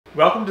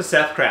Welcome to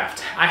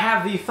SethCraft. I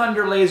have the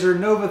Thunder Laser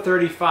Nova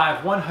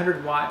 35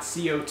 100 watt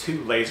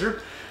CO2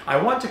 laser. I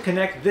want to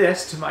connect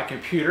this to my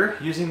computer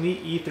using the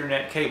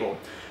Ethernet cable.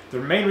 The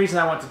main reason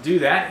I want to do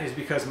that is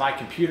because my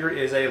computer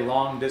is a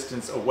long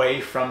distance away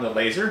from the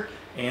laser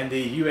and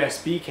the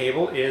USB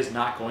cable is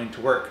not going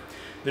to work.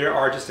 There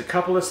are just a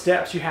couple of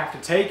steps you have to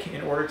take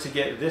in order to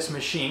get this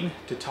machine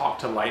to talk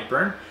to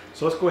Lightburn.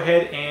 So let's go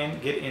ahead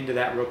and get into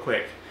that real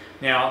quick.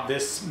 Now,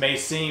 this may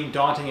seem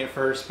daunting at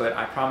first, but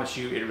I promise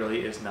you it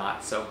really is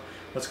not. So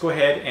let's go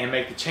ahead and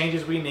make the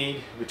changes we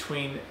need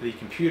between the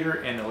computer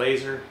and the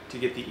laser to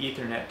get the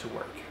Ethernet to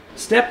work.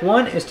 Step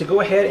one is to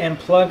go ahead and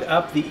plug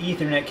up the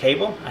Ethernet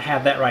cable. I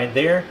have that right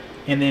there,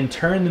 and then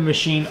turn the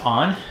machine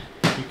on.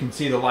 You can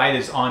see the light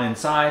is on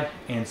inside,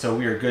 and so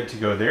we are good to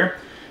go there.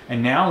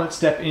 And now let's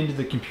step into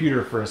the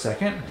computer for a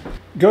second.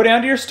 Go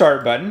down to your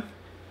start button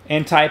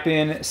and type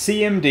in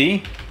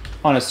CMD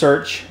on a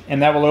search, and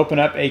that will open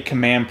up a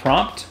command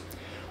prompt.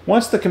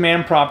 Once the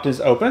command prompt is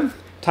open,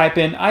 type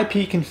in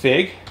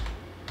ipconfig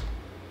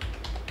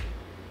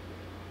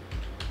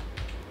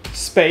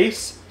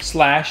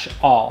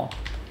 /all.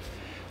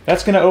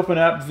 That's going to open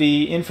up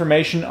the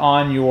information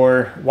on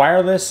your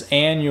wireless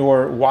and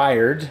your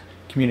wired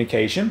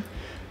communication.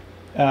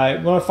 You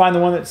want to find the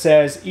one that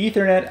says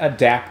Ethernet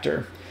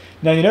adapter.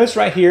 Now you notice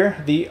right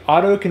here the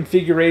auto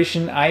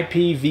configuration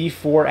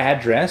IPv4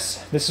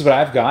 address. This is what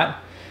I've got.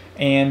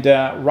 And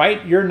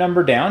write your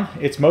number down.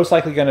 It's most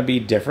likely going to be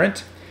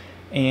different.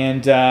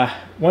 And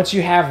once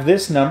you have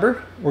this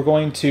number, we're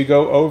going to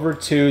go over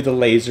to the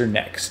laser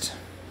next.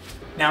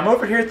 Now I'm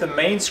over here at the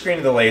main screen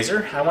of the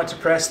laser. I want to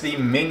press the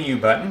menu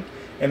button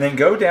and then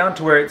go down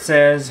to where it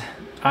says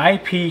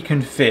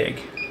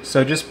ipconfig.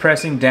 So just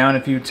pressing down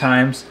a few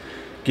times,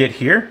 get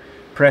here,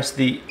 press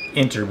the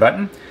enter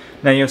button.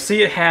 Now you'll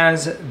see it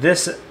has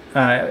this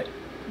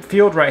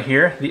field right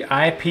here, the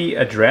IP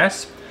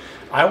address.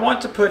 I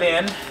want to put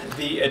in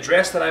the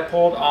address that I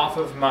pulled off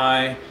of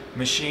my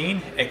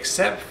machine,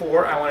 except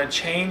for I want to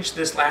change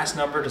this last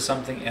number to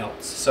something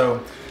else.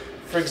 So,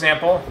 for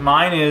example,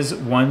 mine is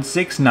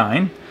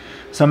 169.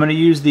 So I'm going to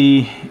use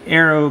the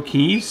arrow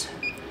keys.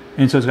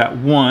 And so it's got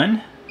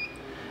 1.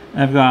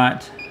 I've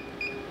got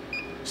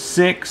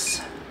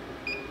 6,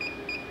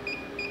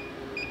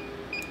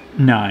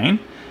 9.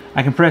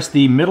 I can press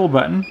the middle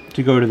button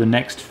to go to the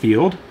next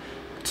field.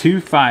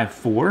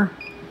 254.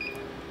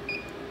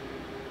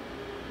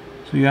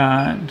 So we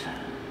got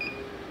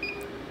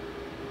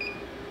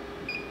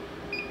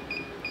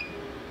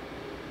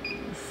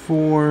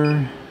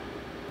 4,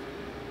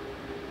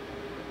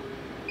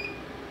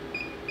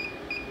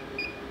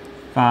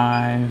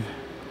 5.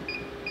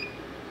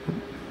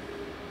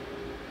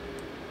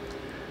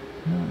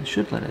 No, it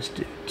should let us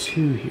do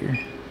 2 here.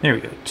 There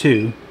we go.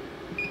 2,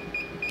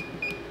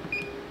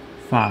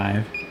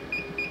 5,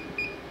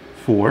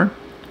 4.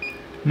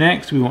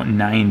 Next, we want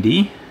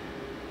 90.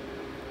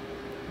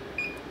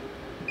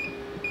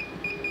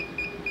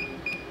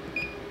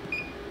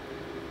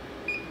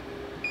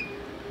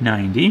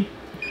 90.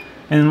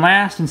 And then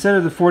last, instead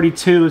of the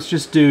 42, let's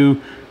just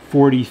do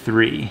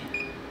 43.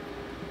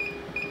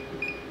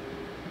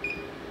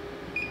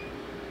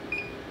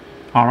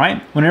 All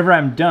right, whenever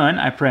I'm done,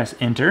 I press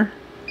enter.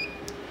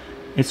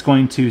 It's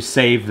going to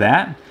save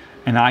that,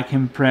 and I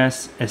can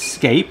press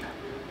escape,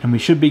 and we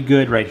should be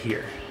good right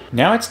here.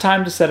 Now it's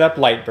time to set up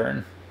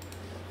Lightburn.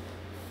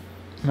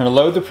 I'm going to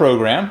load the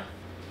program.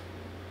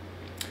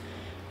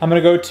 I'm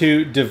going to go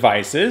to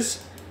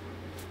devices,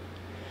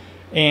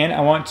 and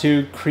I want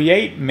to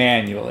create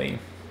manually.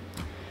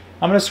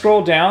 I'm going to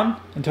scroll down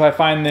until I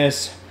find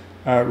this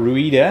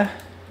Ruida.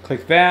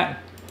 Click that.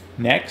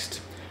 Next.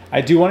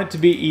 I do want it to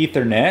be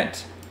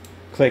Ethernet.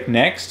 Click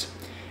next.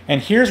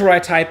 And here's where I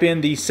type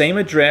in the same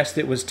address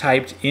that was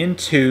typed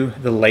into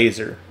the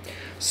laser.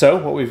 So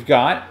what we've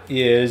got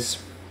is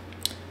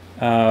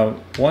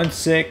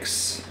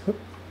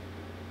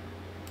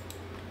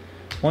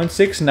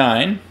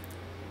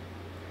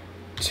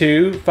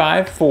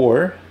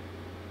 169.254.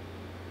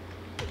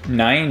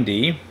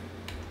 90,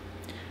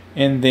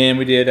 and then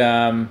we did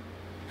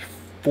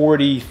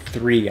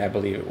 43, I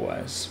believe it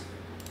was.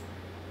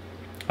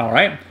 All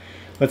right,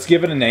 let's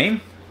give it a name.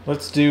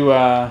 Let's do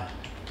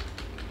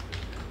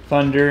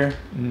Thunder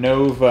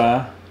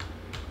Nova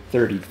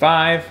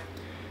 35.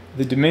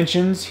 The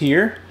dimensions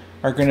here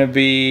are going to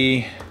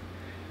be,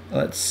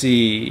 let's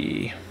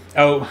see,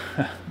 oh,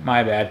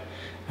 my bad.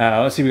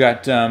 Let's see, we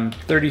got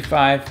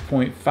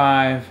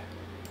 35.5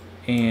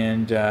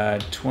 and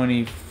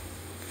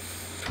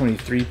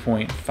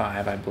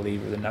 23.5, I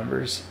believe, are the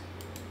numbers.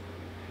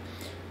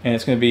 And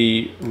it's going to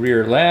be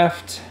rear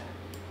left,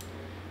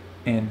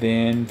 and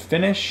then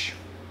finish.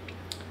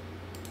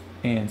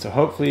 And so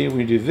hopefully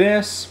we do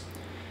this,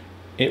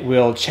 it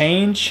will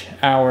change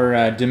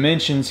our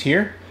dimensions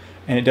here,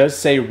 and it does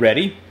say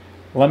ready.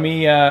 Let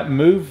me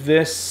move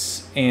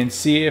this and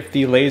see if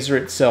the laser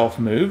itself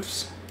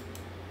moves.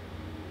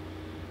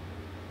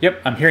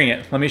 Yep, I'm hearing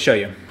it. Let me show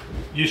you.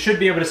 You should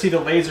be able to see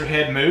the laser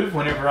head move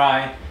whenever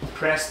I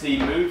press the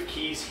move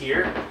keys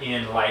here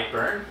in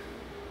Lightburn.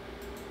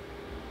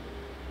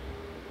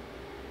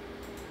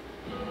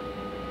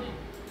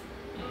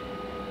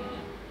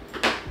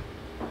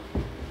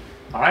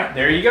 All right,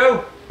 there you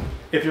go.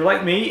 If you're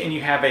like me and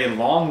you have a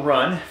long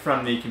run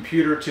from the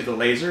computer to the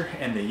laser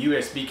and the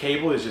USB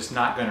cable is just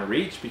not going to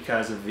reach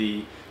because of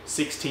the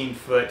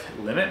 16-foot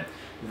limit,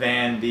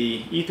 then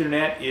the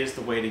Ethernet is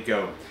the way to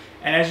go.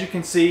 And as you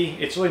can see,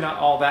 it's really not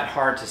all that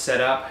hard to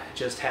set up.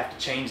 Just have to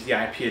change the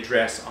IP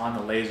address on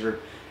the laser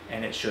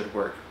and it should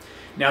work.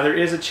 Now there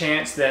is a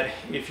chance that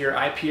if your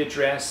IP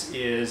address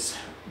is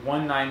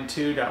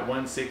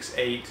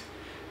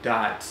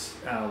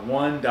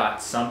 192.168.1.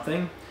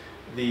 something,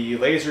 the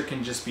laser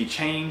can just be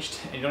changed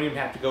and you don't even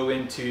have to go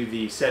into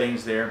the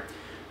settings there.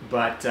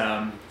 But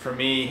for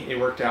me, it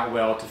worked out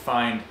well to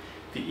find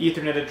the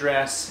Ethernet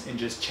address and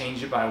just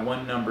change it by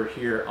one number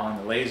here on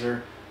the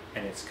laser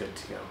and it's good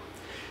to go.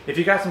 If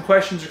you got some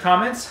questions or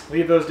comments,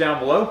 leave those down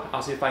below.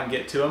 I'll see if I can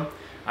get to them.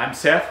 I'm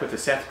Seth with the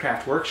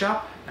SethCraft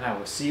Workshop, and I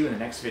will see you in the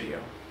next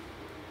video.